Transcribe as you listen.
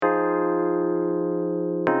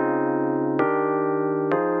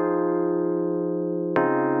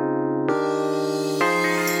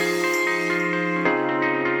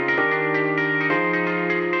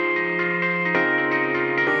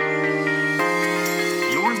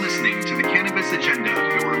Agenda,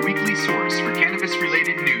 your weekly source for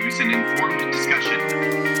cannabis-related news and informed discussion.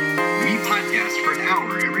 We podcast for an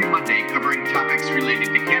hour every Monday covering topics related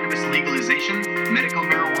to cannabis legalization, medical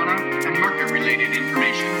marijuana, and market-related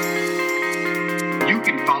information. You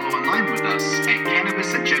can follow online with us at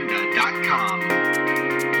cannabisagenda.com.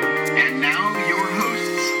 And now, your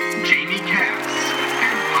hosts, Jaime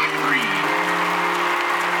and Pot Green.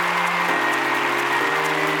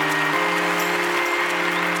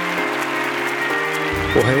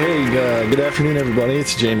 Well, hey, good afternoon, everybody.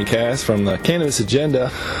 It's Jaime Cass from the Cannabis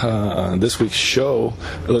Agenda. This week's show,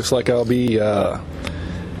 it looks like I'll be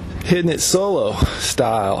hitting it solo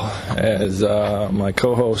style as my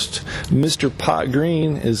co-host, Mr. Pot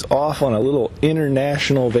Green, is off on a little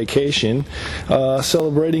international vacation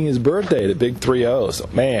celebrating his birthday, the big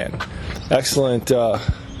 3-0s. Man, excellent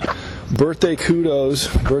birthday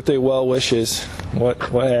kudos, birthday well wishes, what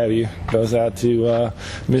have you, goes out to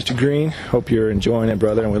Mr. Green. Hope you're enjoying it,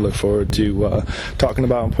 brother, and we look forward to talking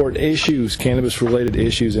about important issues, cannabis-related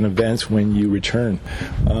issues and events when you return.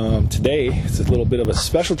 Today, it's a little bit of a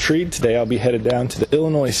special treat. Today I'll be headed down to the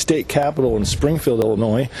Illinois State Capitol in Springfield,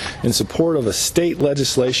 Illinois, in support of a state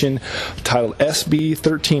legislation titled SB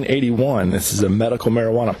 1381. This is a Medical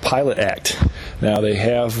Marijuana Pilot Act. Now, they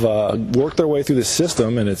have worked their way through the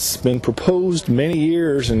system, and it's been proposed many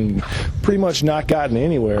years and pretty much not gotten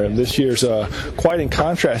anywhere. And this year's quite in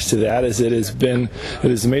contrast to that, as it has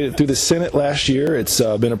made it through the Senate last year. It's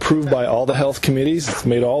been approved by all the health committees. It's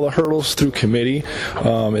made all the hurdles through committee.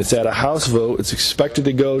 It's at a House vote. It's expected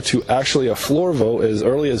to go to actually a floor vote as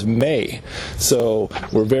early as May. So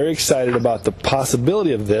we're very excited about the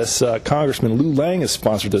possibility of this. Congressman Lou Lang has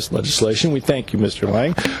sponsored this legislation. We thank you, Mr.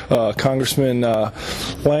 Lang. Congressman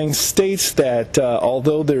Lang states that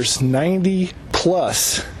although there's 90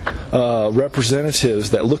 plus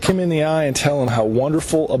representatives that look him in the eye and tell him how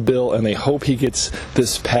wonderful a bill, and they hope he gets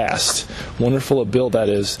this passed. Wonderful a bill that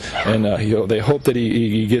is, and they hope that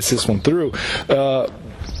he gets this one through.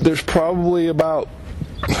 There's probably about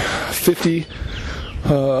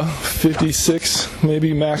 56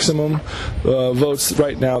 maybe maximum votes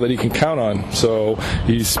right now that he can count on. So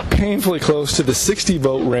he's painfully close to the 60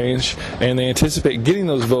 vote range, and they anticipate getting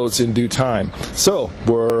those votes in due time. So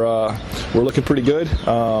we're looking pretty good,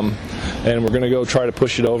 and we're going to go try to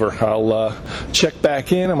push it over. I'll check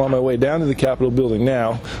back in. I'm on my way down to the Capitol building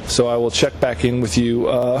now, so I will check back in with you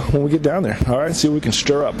when we get down there. All right, see what we can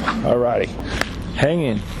stir up. All righty, hang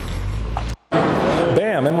in.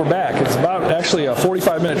 Bam, and we're back. It's about actually a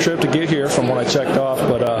 45-minute trip to get here from when I checked off,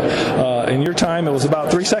 but in your time it was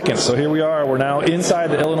about 3 seconds. So here we are. We're now inside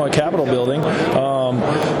the Illinois Capitol building.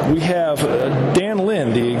 We have Dan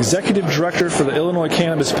Lynn, the Executive Director for the Illinois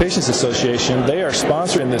Cannabis Patients Association. They are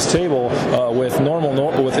sponsoring this table with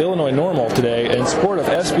Illinois Normal today in support of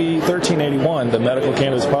SB 1381, the Medical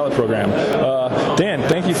Cannabis Pilot Program. Dan,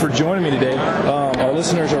 thank you for joining me today. Our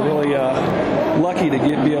listeners are really lucky to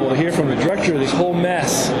be able to hear from the director of this whole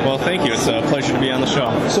mess. Well, thank you. It's a pleasure to be on the show.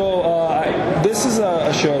 So this is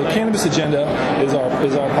a show. Cannabis Agenda is our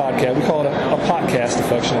podcast. We call it a podcast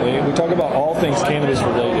affectionately. We talk about all things cannabis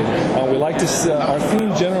related. We like to our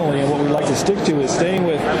theme generally, and what we like to stick to is staying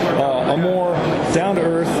with a more down to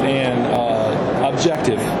earth and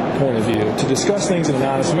objective point of view to discuss things in an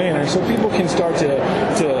honest manner, so people can start to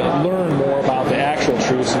learn more about the actual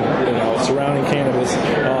truths surrounding cannabis,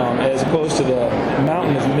 as opposed to the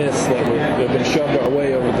mountain of myths that have been shoved our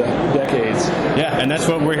way over the decades. Yeah, and that's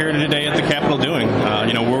what we're here today at the Capitol doing.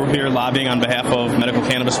 We're here lobbying on behalf of medical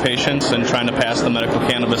cannabis patients and trying to pass the medical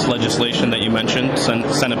cannabis legislation that you mentioned,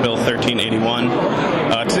 Senate Bill 1381.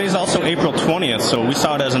 Today's also April 20th, so we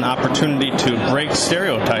saw it as an opportunity to break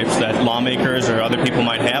stereotypes that lawmakers or other people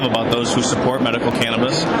might have about those who support medical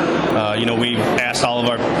cannabis. We've asked all of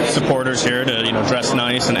our supporters here to dress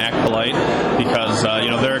nice and act polite because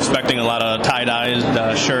they're expecting a lot of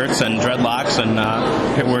tie-dyed shirts and dreadlocks, and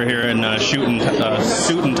we're here in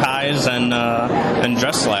suit and ties and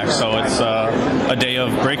dress slacks. So it's a day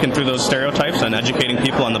of breaking through those stereotypes and educating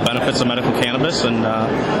people on the benefits of medical cannabis and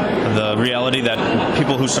the reality that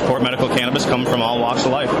people who support medical cannabis come from all walks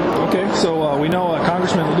of life. Okay, so we know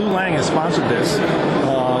Congressman Lou Lang has sponsored this.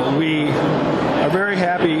 We are very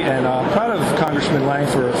happy and proud of Congressman Lang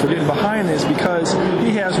for getting behind this, because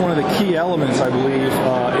he has one of the key elements, I believe,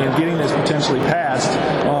 in getting this potentially passed.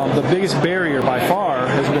 The biggest barrier by far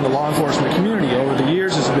has been the law enforcement community. Over the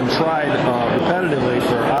years, it's been tried repetitively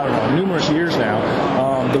for, numerous years now.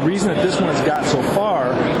 The reason that this one has got so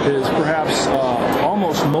far is perhaps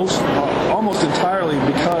almost entirely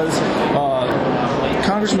because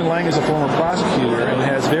Congressman Lang is a former prosecutor and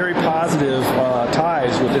has very positive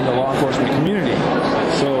ties within the law enforcement community.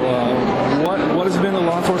 So what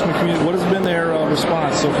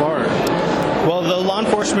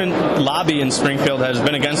enforcement lobby in Springfield has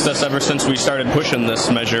been against us ever since we started pushing this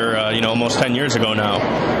measure, almost 10 years ago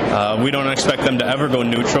now. We don't expect them to ever go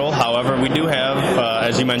neutral. However, we do have,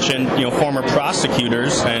 as you mentioned, former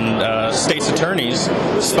prosecutors and state's attorneys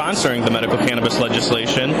sponsoring the medical cannabis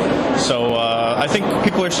legislation. So I think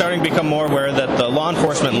people are starting to become more aware that the law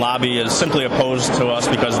enforcement lobby is simply opposed to us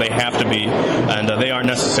because they have to be, and they aren't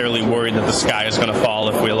necessarily worried that the sky is going to fall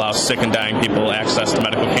if we allow sick and dying people access to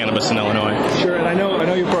medical cannabis in Illinois. Sure, and I know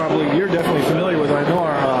you're definitely familiar with it. I know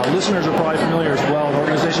our listeners are probably familiar as well. An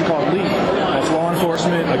organization called LEAP, that's Law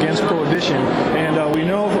Enforcement Against Prohibition, and we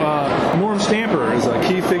know Norm Stamper is a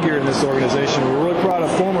key figure in this organization. We're really proud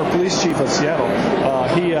of former police chief of Seattle.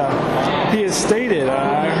 He has stated,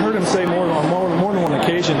 I heard him say on more than one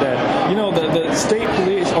occasion that the state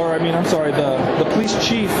police, the police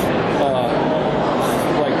chief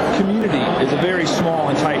community is a very small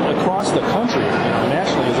and tight, across the country,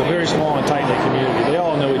 nationally, is a very small and tight-knit community. They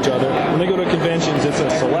all know each other. When they go to conventions, it's a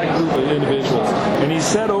select group of individuals. And he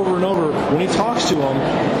said over and over, when he talks to them,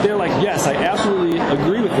 they're like, yes, I absolutely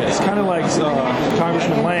agree with this. Kind of like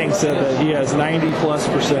Congressman Lang said that he has 90+%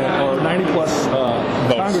 or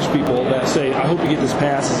 90+ Congress people that say, I hope you get this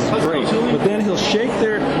passed, this is great. But then he'll shake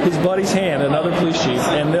his buddy's hand, another police chief,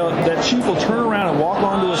 and that chief will turn around and walk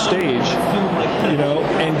onto a stage,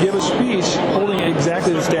 and give a speech holding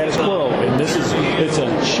exactly the status quo. And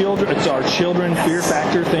it's our children fear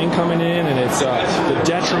factor thing coming in, and it's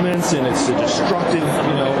the detriments, and it's the destructive,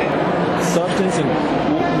 substance.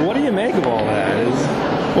 And what do you make of all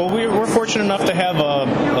that? Well, we're fortunate enough to have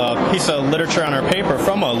a piece of literature on our paper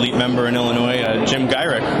from a LEAP member in Illinois, Jim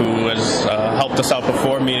Gyrick, who has helped us out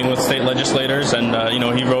before meeting with state legislators, and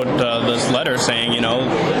he wrote this letter saying,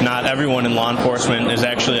 not everyone in law enforcement is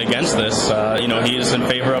actually against this. He is in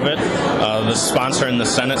favor of it. The sponsor in the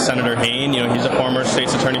Senate, Senator Hayne, he's a former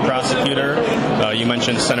state's attorney prosecutor. You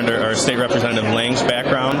mentioned State Representative Lang's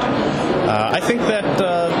background. I think that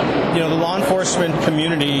the law enforcement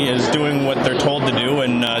community is doing what they're told to do,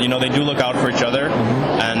 and they do look out for each other,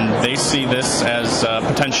 and they see this as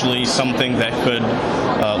potentially something that could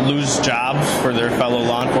lose jobs for their fellow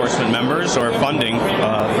law enforcement members or funding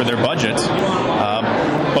for their budgets.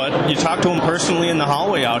 But you talk to them personally in the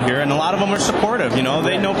hallway out here, and a lot of them are supportive. They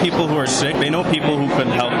know people who are sick. They know people who could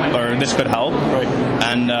help, or this could help. Right.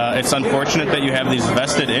 And it's unfortunate that you have these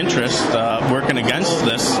vested interests working against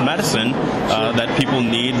this medicine that people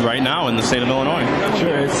need right now in the state of Illinois.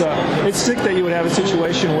 Sure. It's sick that you would have a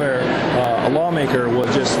situation where a lawmaker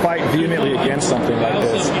would just fight vehemently against something like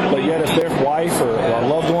this, but yet if their wife or a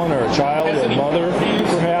loved one or a child or mother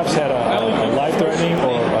perhaps had a life-threatening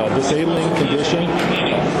or a disabling condition,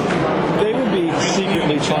 they would be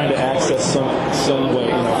secretly trying to access some way,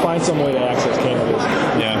 find some way to access cannabis.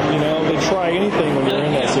 Yeah. They try anything when you're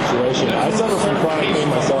in that situation. I suffer from chronic pain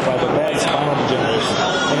myself. I have a bad spinal degeneration,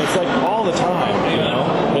 and it's like all the time.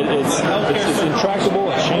 It's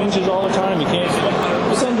intractable. It changes all the time. You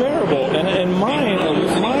can't. It's unbearable. And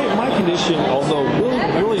my condition, although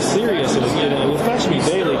really serious, and it affects me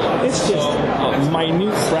daily. It's just a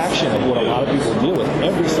minute fraction of what a lot of people deal with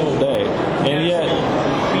every single day, and yet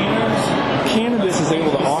cannabis is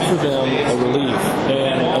able to offer them a relief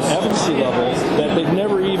and an efficacy level that they've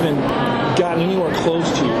never even gotten anywhere close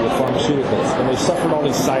to with pharmaceuticals, and they've suffered all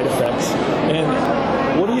these side effects.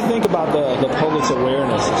 And what do you think about the public's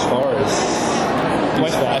awareness as far as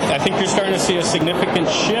I think you're starting to see a significant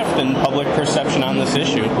shift in public perception on this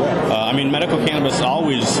issue. Medical cannabis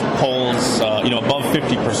always polls, above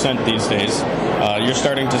 50% these days. You're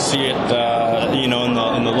starting to see it, in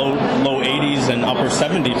the low 80s and upper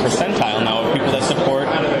 70 percentile now of people that support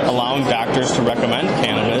allowing doctors to recommend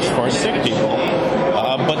cannabis for sick people.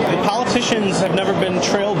 But the politicians have never been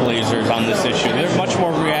trailblazers on this issue. They're much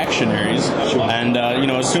more reactionaries. And,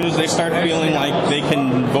 as soon as they start feeling like they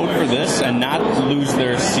can vote for this and not lose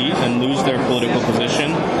their seat and lose their political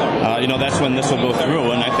position, that's when this will go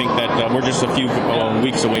through. And I think that we're just a few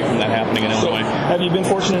weeks away from that happening in Illinois. Have you been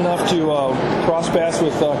fortunate enough to cross paths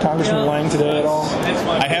with Congressman Lang today at all?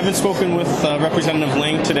 I haven't spoken with Representative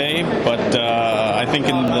Lang today, but I think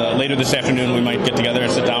later this afternoon we might get together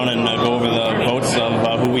and sit down and go over the votes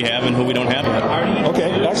of who we have and who we don't have yet.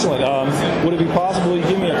 Okay, excellent. Would it be possible you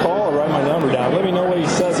give me a call or write my number down? Let me know what he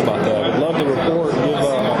says about that. I'd love to report and give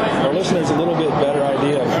our listeners a little bit better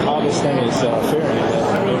idea of how this thing is faring.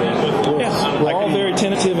 We're all very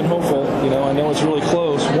tentative and hopeful, I know it's really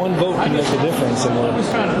close. One vote can make a difference, and we're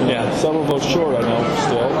several votes short, I know,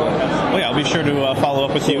 still. Well, yeah, I'll be sure to follow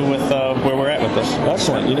up with you with where we're at with this.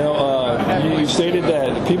 Excellent. You stated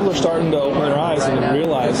that people are starting to open their eyes and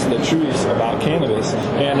realize the truths about cannabis,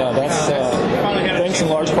 and that's thanks in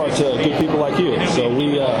large part to good people like you. So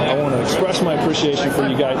I want to express my appreciation for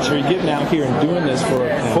you guys for getting out here and doing this for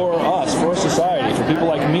us, for society, for people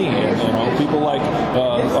like me, and people like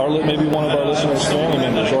maybe one of our listeners' family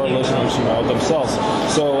members or our listeners, themselves.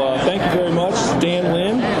 So thank you very much, Dan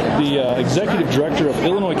Lynn, the Executive Director of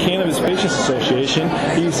Illinois Cannabis Patients Association.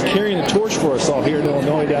 He's carrying the torch for us all here in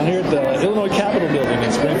Illinois, down here at the Illinois Capitol Building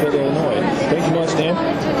in Springfield, Illinois. Thank you much, Dan.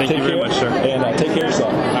 Thank you very much, sir. And take care of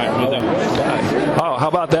yourself. All right, will do. Bye. Oh, how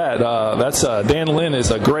about that? That's Dan Lynn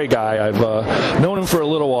is a great guy. I've known him for a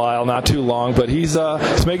little while, not too long, but he's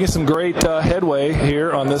making some great headway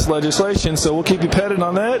here on this legislation, so we'll keep you petted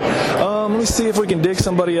on that. Let me see if we can dig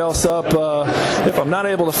somebody else up. If I'm not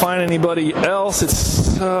able to find anybody else,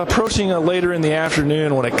 it's approaching later in the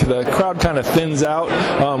afternoon when the crowd kind of thins out.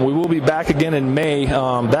 We will be back again in May.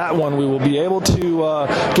 That one we will be able to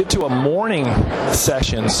get to a morning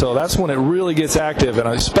session, so that's when it really gets active, and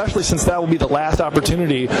especially since that will be the last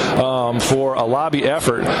opportunity for a lobby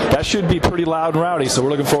effort. That should be pretty loud and rowdy, so we're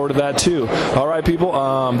looking forward to that too. All right, people,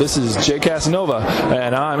 this is Jay Casanova,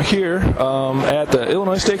 and I'm here at the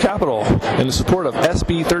Illinois State Capitol in the support of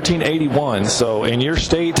SB 1381. So in your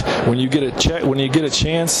state, when you get a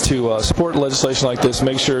chance to support legislation like this,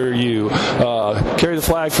 make sure you carry the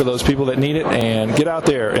flag for those people that need it, and get out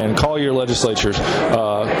there and call your legislatures.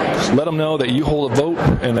 Let them know that you hold a vote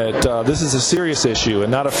and that this is a serious issue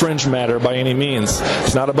and not a fringe matter by any means.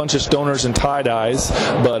 It's not a bunch of stoners and tie-dyes,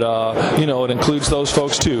 but it includes those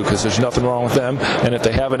folks too, because there's nothing wrong with them, and if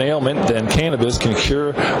they have an ailment, then cannabis can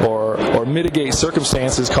cure or mitigate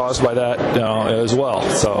circumstances caused by that as well.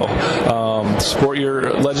 So support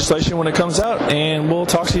your legislation when it comes out, and we'll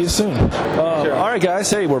talk to you soon. All right, guys.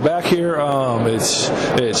 Hey, we're back here.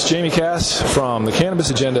 It's Jaime Cass from the Cannabis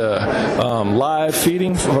Agenda, live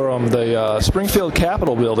feeding from the Springfield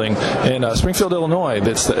Capitol Building in Springfield, Illinois.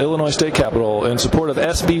 It's the Illinois State Capitol in support of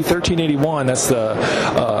SB 1381. That's the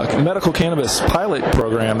medical cannabis pilot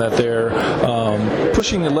program that they're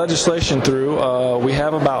pushing the legislation through. We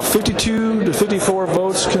have about 52 to 54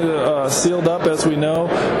 votes sealed up, as we know.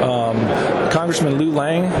 Congressman Lou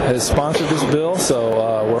Lang has sponsored this bill,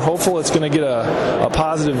 so we're hopeful it's going to get a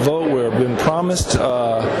positive vote. We've been promised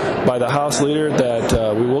by the House leader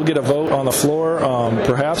that we will get a vote on the floor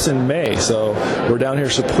perhaps in May. So we're down here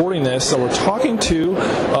supporting this. So we're talking to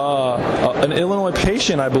an Illinois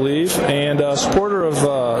patient, I believe, and a supporter of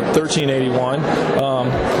 1381.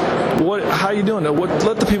 How you doing?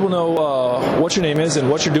 Let the people know what your name is and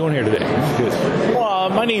what you're doing here today. Well,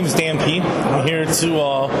 my name is Dan P. I'm here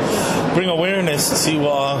to bring awareness to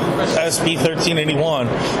SB 1381.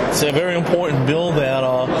 It's a very important bill that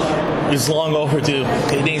is long overdue.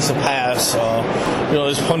 It needs to pass.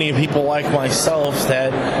 There's plenty of people like myself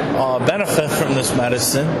that benefit from this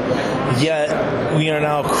medicine, yet we are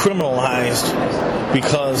now criminalized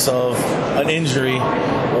because of an injury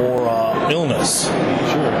or illness.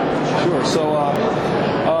 Sure. So,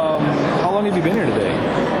 how long have you been here today?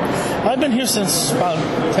 I've been here since about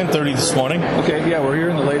 10:30 this morning. Okay, yeah, we're here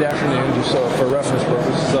in the late afternoon, just for reference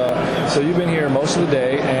purposes. So you've been here most of the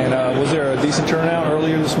day, and was there a decent turnout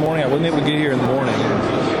earlier this morning? I wasn't able to get here in the morning.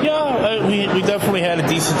 Yeah, we definitely had a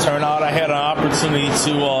decent turnout. I had an opportunity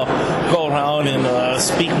to go around and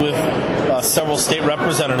speak with several state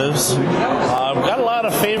representatives. Got a lot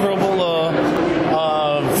of favorable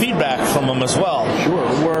feedback from them as well. Sure.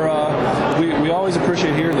 We always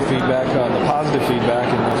appreciate hearing the feedback, the positive feedback,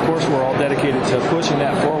 and of course we're all dedicated to pushing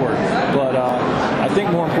that forward. But I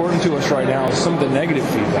think more important to us right now is some of the negative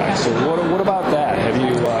feedback. So what about that? Have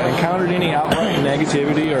you encountered any outright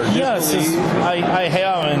negativity or disbelief? Yes, I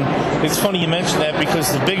have, and it's funny you mentioned that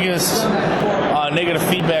because the biggest negative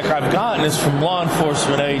feedback I've gotten is from law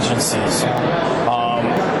enforcement agencies.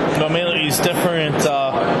 Mainly these different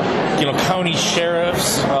county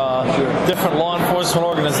sheriffs, different law enforcement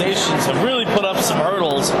organizations have really put up some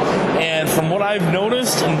hurdles. And from what I've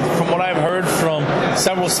noticed and from what I've heard from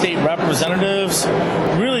several state representatives,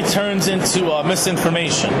 really turns into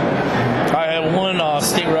misinformation. I had one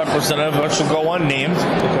state representative, which will go unnamed,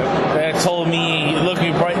 that told me, he looked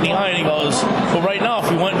me right in the eye and he goes, well, right now, if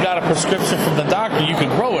we went and got a prescription from the doctor, you could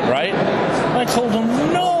grow it, right? And I told him,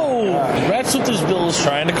 no. That's what this bill is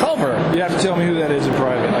trying to cover. You have to tell me who that is in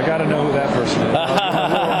private. I got to know who that person is.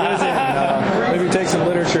 Maybe take some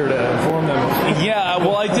literature to inform them. Yeah,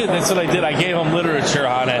 well, I did. That's what I did. I gave him literature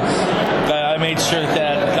on it. I made sure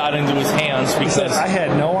that got into his hands because I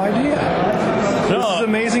had no idea.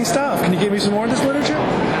 stuff. Can you give me some more of this literature?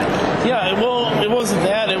 Yeah, well, it wasn't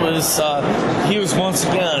that. It was he was once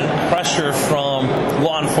again pressure from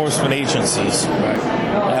law enforcement agencies. Right.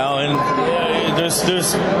 And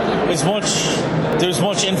there's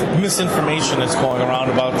much misinformation that's going around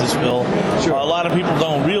about this bill. Sure. A lot of people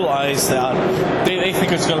don't realize that they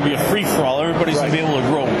think it's going to be a free for all. Everybody's going to be able to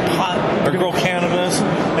grow pot or grow cannabis,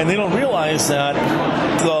 and they don't realize that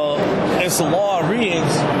as the law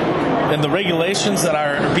reads. And the regulations that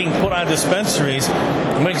are being put on dispensaries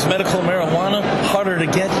makes medical marijuana harder to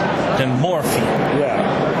get than morphine. Yeah.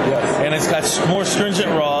 Yes. And it's got more stringent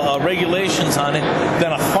regulations on it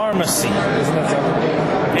than a pharmacy. Isn't that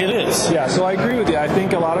something? It is. Yeah, so I agree with you. I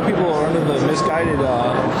think a lot of people are under the misguided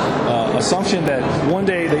assumption that one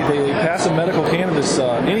day they pass a medical cannabis,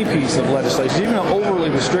 any piece of legislation, even an overly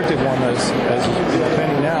restrictive one as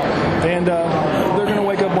pending now, and they're going to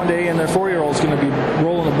wake up one day and their 4-year-old's going to be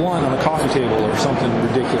rolling a blunt on a coffee table or something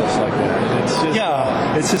ridiculous like that. It's just,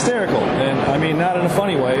 it's hysterical, and I mean not in a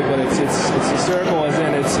funny way, but it's hysterical as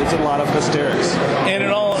in it's a lot of hysterics. And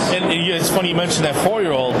it's funny you mentioned that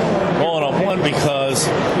 4-year-old rolling a blunt because,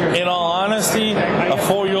 in all honesty, a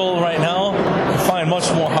 4-year-old right now can find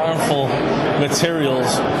much more harmful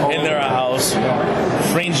materials in their house,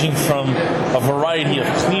 ranging from a variety of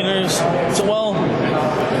cleaners to,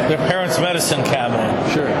 their parents' medicine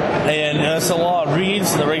cabinet. Sure. And as the law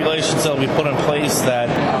reads, the regulations that will be put in place, that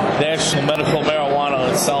the actual medical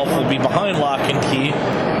marijuana itself will be behind lock and key,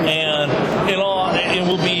 and it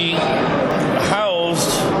will be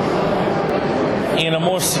housed in a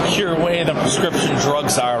more secure way than prescription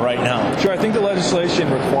drugs are right now. Sure, I think the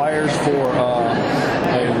legislation requires for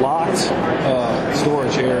a locked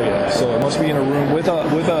storage area, so it must be in a room with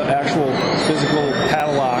a actual physical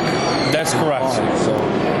padlock. That's correct. So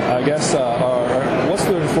I guess what's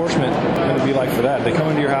the enforcement going to be like for that? They come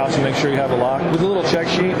into your house and make sure you have a lock with a little check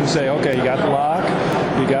sheet and say, okay, you got the lock,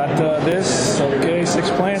 you got this, okay, 6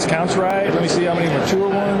 plants, counts right. Let me see how many mature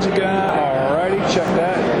ones you got. Alrighty, check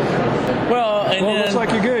that. Well, it looks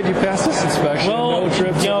like you're good. You passed this inspection. Well, no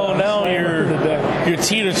trips. Now you're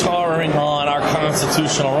teeter-tottering on our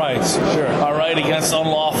constitutional rights. Sure. Our right against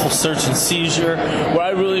unlawful search and seizure. Where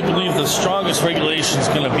I really believe the strongest regulation is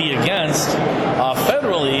going to be against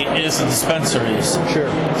federally is the dispensaries. Sure.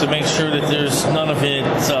 To make sure that there's none of it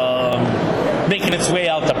making its way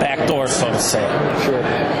out the back door, so to say. Sure.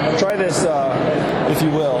 Try this, if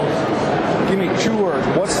you will. Give me 2 words.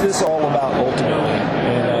 What's this all about ultimately?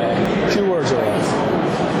 And 2 words or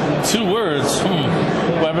less. 2 words?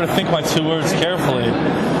 Well, I better think my 2 words carefully.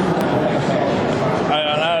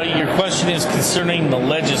 Your question is concerning the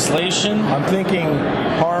legislation? I'm thinking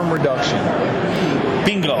harm reduction.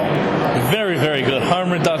 Bingo. Very, very good.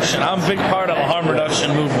 Harm reduction. I'm a big part of the harm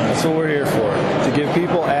reduction movement. That's what we're here for, to give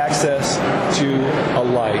people access to a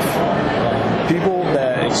life. People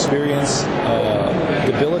that experience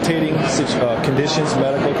debilitating conditions,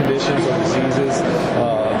 medical conditions or diseases,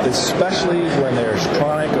 especially when there's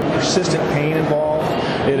chronic or persistent pain involved,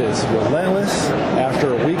 it is relentless.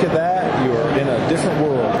 After a week of that, you're in a different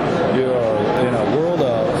world. You're in a world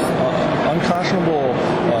of unconscionable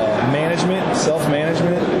management,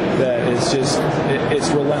 self-management, that is just, it's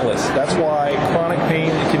relentless. That's why chronic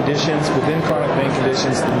pain conditions, within chronic pain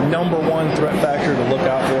conditions, the number one threat factor to look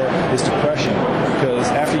out for is depression. Because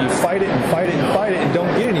after you fight it and fight it and fight it and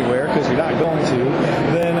don't get anywhere, because you're not going to,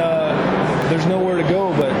 then there's nowhere to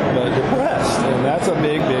go but depressed. And that's a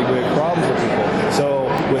big, big, big problem for people. So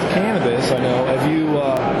with cannabis, I know,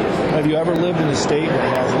 have you ever lived in a state where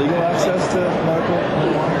it has legal access to medical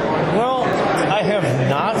marijuana? Well, I have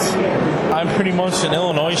not. I'm pretty much an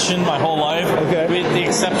Illinoisan my whole life, okay, with the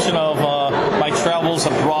exception of my travels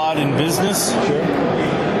abroad in business. Sure.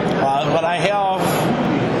 But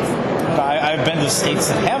I've been to states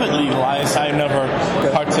that haven't legalized. I've never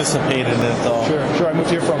participated in it, though. Sure. I moved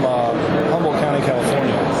here from Humboldt County,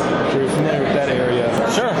 California. Sure, you're familiar with that area?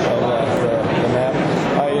 Sure. Of the map.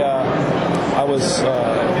 I was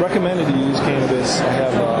recommended to use cannabis. I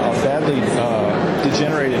have a badly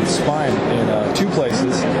degenerated spine in 2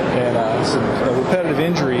 places, and some repetitive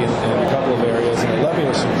injury in a couple of areas, and it left me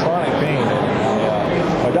with some chronic pain.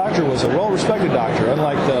 And my doctor was a well-respected doctor.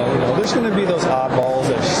 Unlike there's going to be those oddballs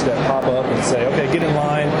that pop up and say, okay, get in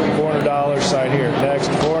line, $400, sign here, next,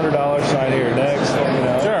 $400, sign here, next.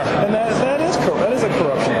 Sure. And that is a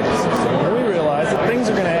corruption of the system. And we realize that things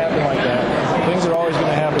are going to happen like that. Things are always going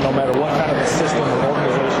to happen no matter what kind of a system or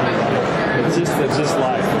organization you're under. It's just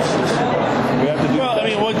life. We have to do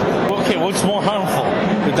what's more harmful?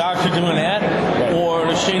 The doctor doing that, or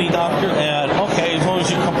the shady doctor? And okay, as long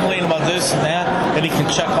as you complain about this and that, and he can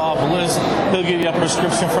check off a list, he'll give you a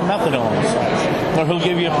prescription for methadone, or he'll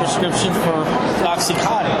give you a prescription for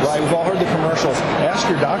Oxycontin. Right, we've all heard the commercials. Ask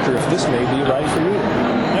your doctor if this may be right for you.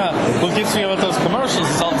 Yeah, what gets me about those commercials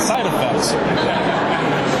is all the side effects.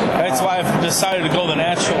 That's why I've decided to go the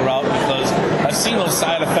natural route, because I've seen those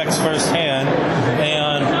side effects firsthand,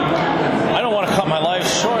 and I don't want to cut my life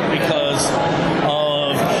short because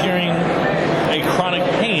of curing a chronic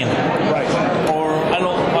pain. Right. Or I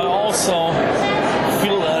also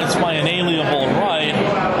feel that it's my inalienable right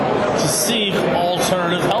to seek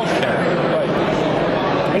alternative health care. Right.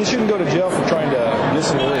 And you shouldn't go to jail for trying to get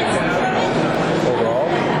some relief. Overall.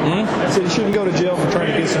 I said you shouldn't go to jail for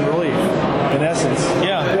trying to get some relief. In essence.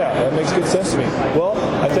 Yeah. Yeah, that makes good sense to me. Well,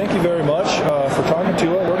 I thank you very much for talking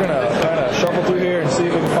to us. We're going to kind of shuffle through here and see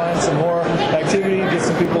if we can find some more activity, get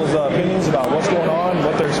some people's opinions about what's going on,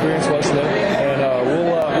 what their experience was today, and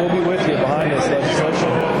we'll be with you behind this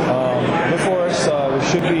legislation. Look for us. We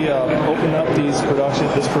should be opening up this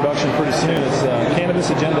production pretty soon. It's Cannabis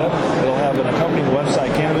Agenda. It'll have an accompanying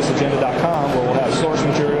website, cannabisagenda.com, where we'll have source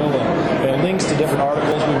material and links to different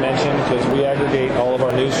articles we mentioned, because we aggregate all of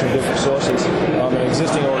our news from different sources and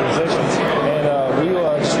existing organizations. And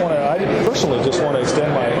I personally just want to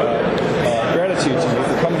extend my gratitude to you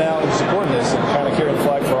for coming out and supporting this and kind of carrying the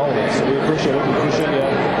flag for all of us. So we appreciate it. We appreciate you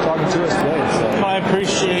talking to us today. So. I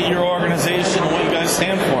appreciate your organization and what you guys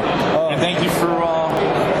stand for. And thank you for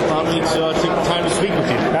allowing me to take the time to speak with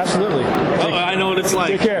you. Absolutely. I know what it's like.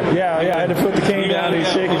 Take care. Yeah, I had to put the cane down and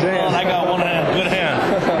shake his hand. I got one hand, good hand.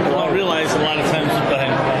 I don't realize a lot of times you put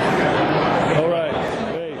hand. All right.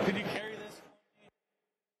 Hey. Could you carry this?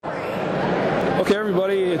 Okay,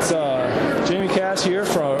 everybody, it's Jaime Cass here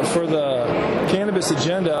for the Cannabis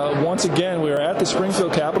Agenda. Once again, we are at the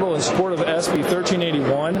Springfield Capitol in support of SB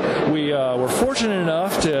 1381. We were fortunate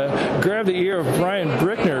enough to grab the ear of Brian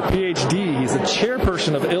Brickner, PhD. He's the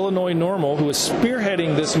chairperson of Illinois NORML, who is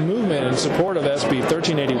spearheading this movement in support of SB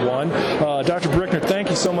 1381. Dr. Brickner, thank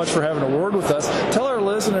you so much for having a word with us. Tell our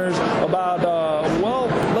listeners about,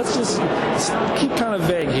 let's just keep kind of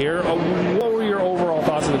vague here. What were your overall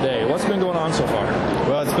thoughts of the day? What's been going on so far?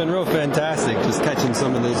 Well, it's been real fantastic just catching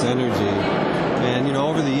some of this energy. And,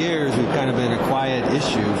 over the years, we've kind of been a quiet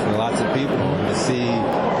issue for lots of people. And to see,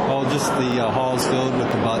 just the halls filled with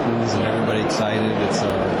the buttons and everybody excited, it's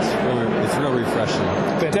real refreshing.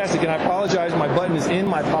 Fantastic. And I apologize, my button is in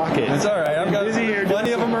my pocket. It's all right. I've got busy here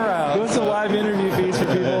plenty of them around. Doing some live interview feeds for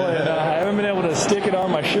people, and I haven't been able to stick it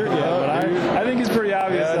on my shirt yet, but I think it's pretty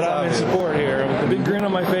obvious that I'm in support here. With a big grin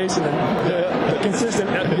on my face and the consistent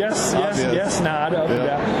yes nod up and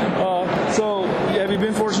down. So, have you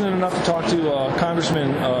been fortunate enough to talk to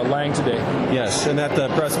Congressman Lang today? Yes, and at the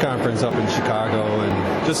press conference up in Chicago,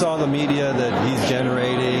 and just all the media that he's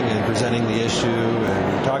generating and presenting the issue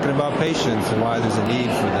and talking about patients and why there's a need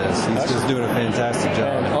for this. He's just doing a fantastic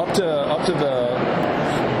job. And up to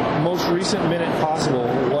the most recent minute possible,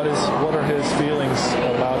 what are his feelings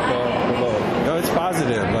about the vote? It's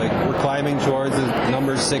positive. We're climbing towards the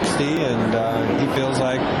number 60, and he feels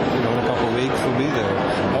like in a couple of weeks we'll be there.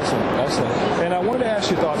 Excellent. And I wanted to ask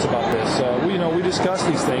your thoughts about this. We discuss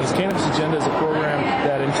these things. Cannabis Agenda is a program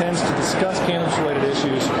that intends to discuss cannabis-related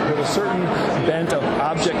issues with a certain bent of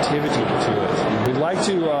objectivity to it. We'd like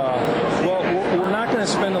to, we're not going to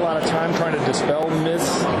spend a lot of time trying to dispel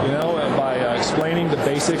myths, by explaining the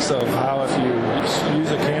basics of how if you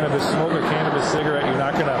smoke a cannabis cigarette, you're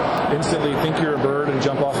not going to instantly think you're a bird and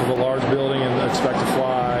jump off of a large building and expect to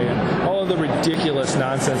fly, and all of the ridiculous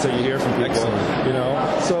nonsense that you hear from people.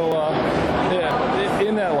 Excellent. So,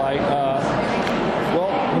 in that light,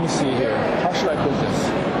 let me see here. How should I put this?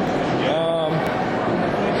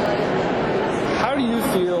 How do you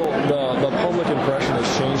feel the public impression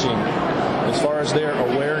is changing as far as their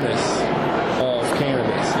awareness of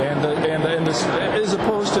cannabis and this, as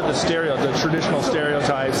opposed to the traditional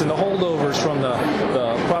stereotypes and the holdovers from the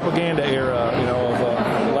propaganda era, of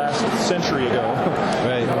last century ago?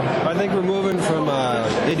 Right. I think we're moving from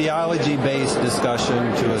ideology-based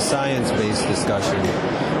discussion to a science-based discussion.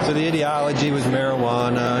 So the ideology was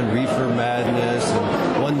marijuana and reefer madness,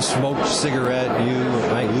 and one smoked cigarette, you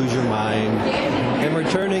might lose your mind. And we're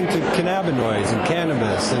turning to cannabinoids and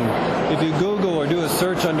cannabis. And if you Google or do a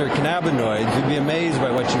search under cannabinoids, you'd be amazed by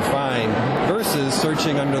what you find versus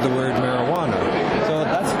searching under the word marijuana. So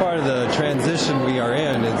that's part of the transition we are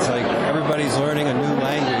in. It's like everybody's learning a new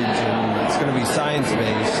language, and it's going to be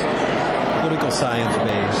science-based, political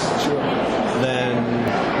science-based, than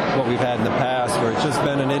what we've had in the past, where it's just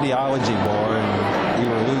been an ideology war and we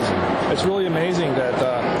were losing. It's really amazing that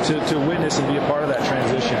to witness and be a part of that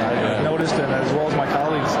transition. I've noticed, and as well as my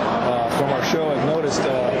colleagues from our show have noticed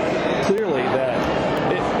clearly that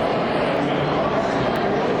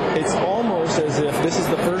this is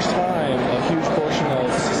the first time a huge portion of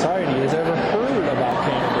society has ever heard about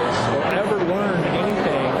cannabis or ever learned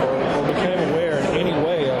anything or became aware in any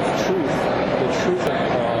way of the truth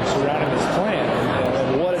surrounding this plant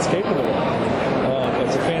and what it's capable of.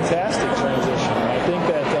 It's a fantastic transition. I think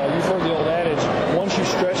that you've heard the old adage, once you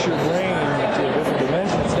stretch your brain to a different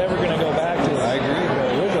dimension, it's never going to go back to I agree.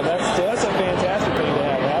 the original. That's a fantastic thing to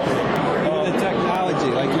have happen. Even the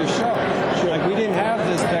technology, like your show. Like we didn't have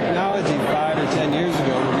this technology 5 or 10 years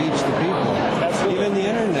ago to reach the people. Absolutely. Even the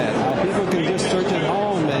internet. People can just search at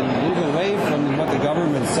home and move away from what the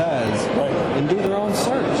government says and do their own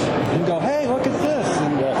search and go, hey, look at this,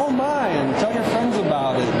 and oh my, and tell your friends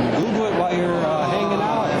about it, and Google it while you're hanging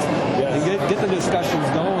out, and get the discussions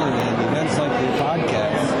going, and events like your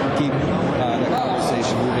podcast keep the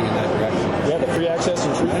conversation moving in that direction. Yeah, the free access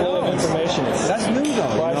and free flow of information. That's new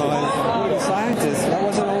though. As scientists, that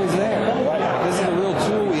wasn't always there. This is a real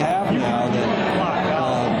tool we have now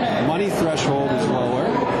that money threshold is lower,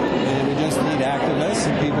 and we just need activists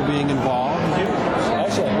and people being involved.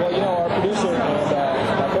 Excellent. Well, our producer and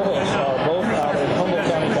my co-host are both out in Humboldt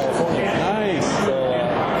County, California. Nice. So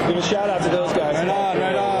give a shout out to those guys.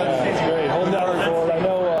 Right on. It's great. Holding down for it. I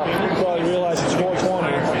know you probably realize it's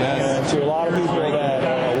 420, and to a lot of people that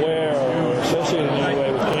are aware or associated in any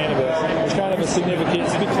way with cannabis, it's kind of a significant,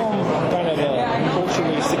 it's become kind of a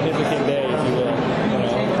culturally significant day, if you will.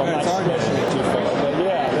 If I'm not stretching it too far. But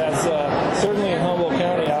yeah, that's certainly in Humboldt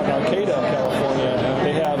County, out in Arcata, California.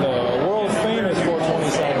 They have a world famous 420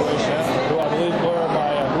 celebration, who I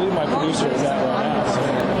believe my producer is at right now. So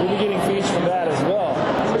we'll be getting feeds from that as well.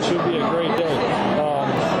 So it should be a great day.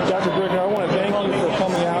 Dr. Brickner, I want to thank you for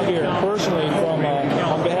coming out here personally from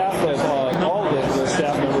on behalf of all the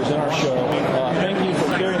staff members in our show. Thank you for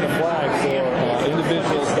carrying the flag for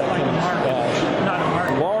individuals that can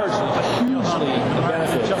largely, hugely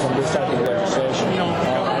benefit from this type of legislation. I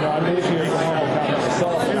know I moved here from Humboldt County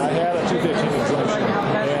myself, and I had a 215 exemption,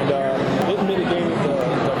 and it mitigated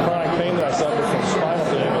the chronic pain that I suffered from spinal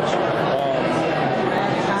damage.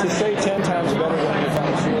 To say 10 times better than the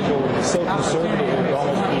pharmaceutical would be so conservative, it would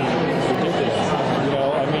almost be ridiculous.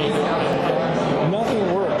 Nothing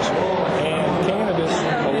worked, and cannabis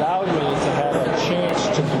allowed me to have a chance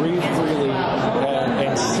to breathe freely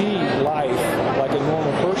and see life like a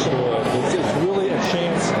normal person would. It's really a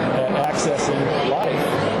chance at accessing life.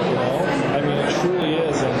 It truly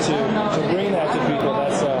is, and to bring that to people,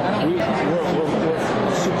 that's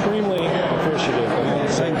we're supremely appreciative.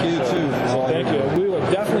 Thank you too. So thank you. We will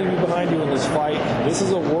definitely be behind you in this fight. This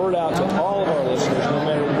is a word out to all of our listeners, no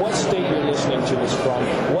matter what state you're listening to this from,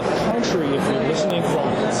 what country, if you're listening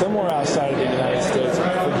from somewhere outside of the United States.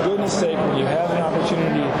 For goodness sake, when you have an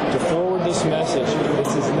opportunity to forward this message,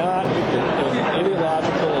 this is not an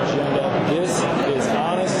ideological agenda. This is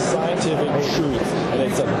honest scientific truth, and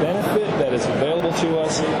it's a benefit that is available to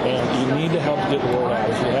us, and you need to help get the word out.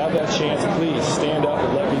 If you have that chance, please stand up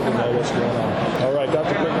and let people know what's going on. All right,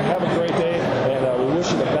 Dr. Brickner, have a great day, and we wish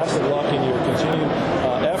you the best of luck in your continued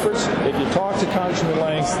efforts. If you talk to Congressman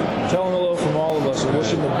Langs, tell him hello from all of us and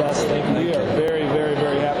wish him the best. Thank you. We are very, very,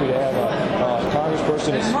 very happy to have a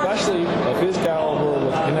congressperson, especially of his caliber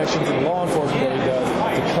with connections in law enforcement that he does,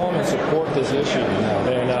 to come and support this issue.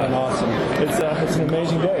 And awesome. It's an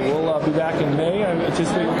amazing day. We'll be back in May. I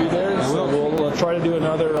anticipate we'll be there. So we'll try to do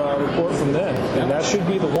another report from then. And that should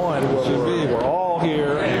be the one where we're all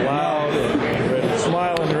here and loud and ready,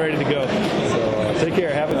 smiling and ready to go. So take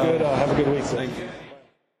care. Have a good week. Thank you.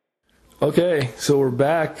 Okay, so we're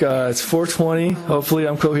back. It's 4:20. Hopefully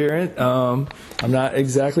I'm coherent. I'm not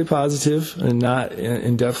exactly positive and not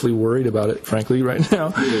in-depthly worried about it, frankly, right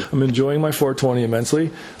now. I'm enjoying my 420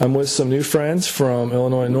 immensely. I'm with some new friends from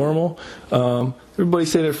Illinois Normal. Everybody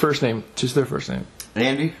say their first name, just their first name.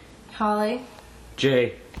 Andy. Holly.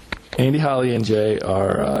 Jay. Andy, Holly, and Jay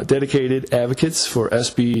are dedicated advocates for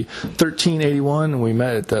SB 1381. We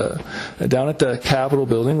met down at the Capitol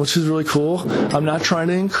building, which is really cool. I'm not trying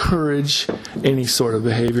to encourage any sort of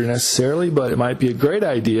behavior necessarily, but it might be a great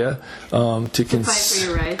idea to Fight for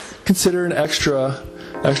your rights. Consider an extra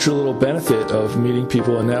little benefit of meeting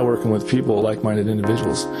people and networking with people, like-minded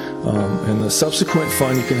individuals, and the subsequent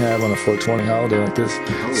fun you can have on a 420 holiday like this.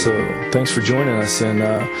 So thanks for joining us, and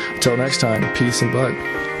until next time, peace and bud.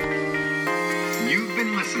 You've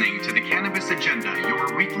been listening to the Cannabis Agenda,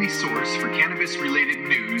 your weekly source for cannabis-related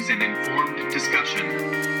news and informed discussion.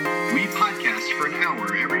 We podcast for an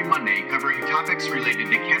hour every Monday covering topics related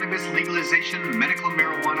to cannabis legalization, medical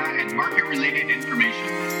marijuana, and market-related information.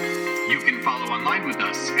 You can follow online with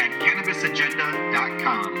us at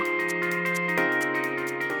cannabisagenda.com.